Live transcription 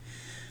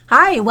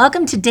Hi,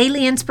 welcome to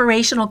Daily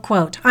Inspirational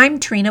Quote. I'm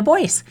Trina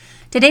Boyce.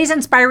 Today's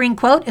inspiring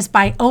quote is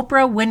by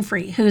Oprah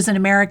Winfrey, who's an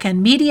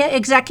American media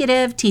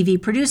executive, TV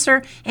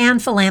producer,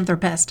 and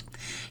philanthropist.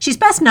 She's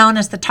best known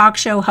as the talk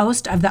show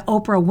host of The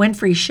Oprah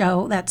Winfrey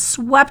Show that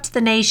swept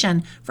the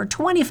nation for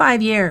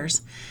 25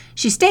 years.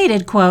 She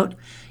stated, quote,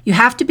 "You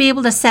have to be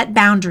able to set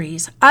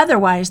boundaries.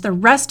 Otherwise, the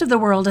rest of the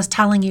world is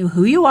telling you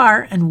who you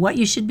are and what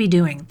you should be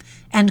doing."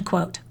 End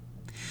quote.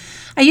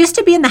 I used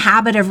to be in the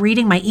habit of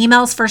reading my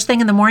emails first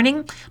thing in the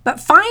morning, but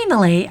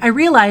finally I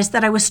realized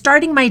that I was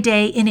starting my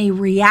day in a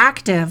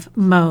reactive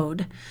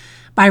mode.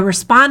 By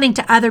responding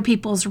to other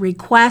people's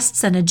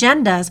requests and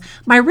agendas,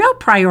 my real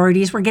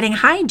priorities were getting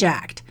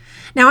hijacked.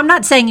 Now, I'm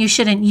not saying you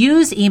shouldn't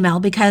use email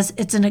because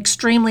it's an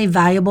extremely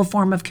valuable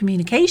form of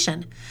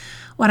communication.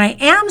 What I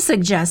am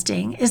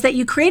suggesting is that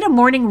you create a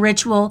morning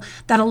ritual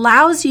that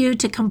allows you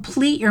to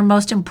complete your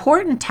most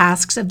important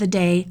tasks of the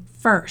day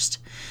first.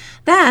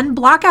 Then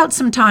block out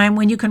some time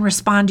when you can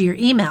respond to your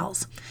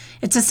emails.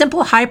 It's a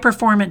simple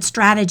high-performance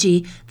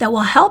strategy that will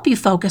help you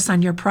focus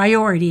on your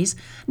priorities,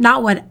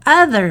 not what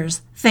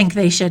others think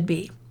they should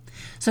be.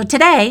 So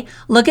today,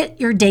 look at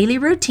your daily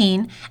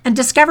routine and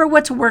discover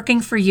what's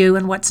working for you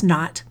and what's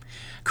not.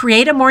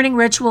 Create a morning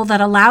ritual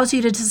that allows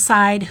you to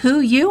decide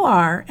who you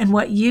are and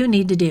what you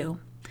need to do.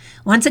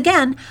 Once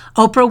again,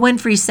 Oprah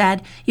Winfrey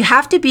said, "You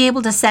have to be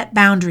able to set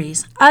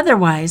boundaries.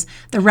 Otherwise,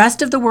 the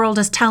rest of the world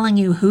is telling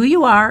you who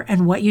you are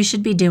and what you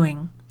should be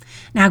doing."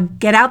 Now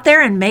get out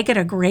there and make it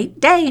a great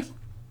day.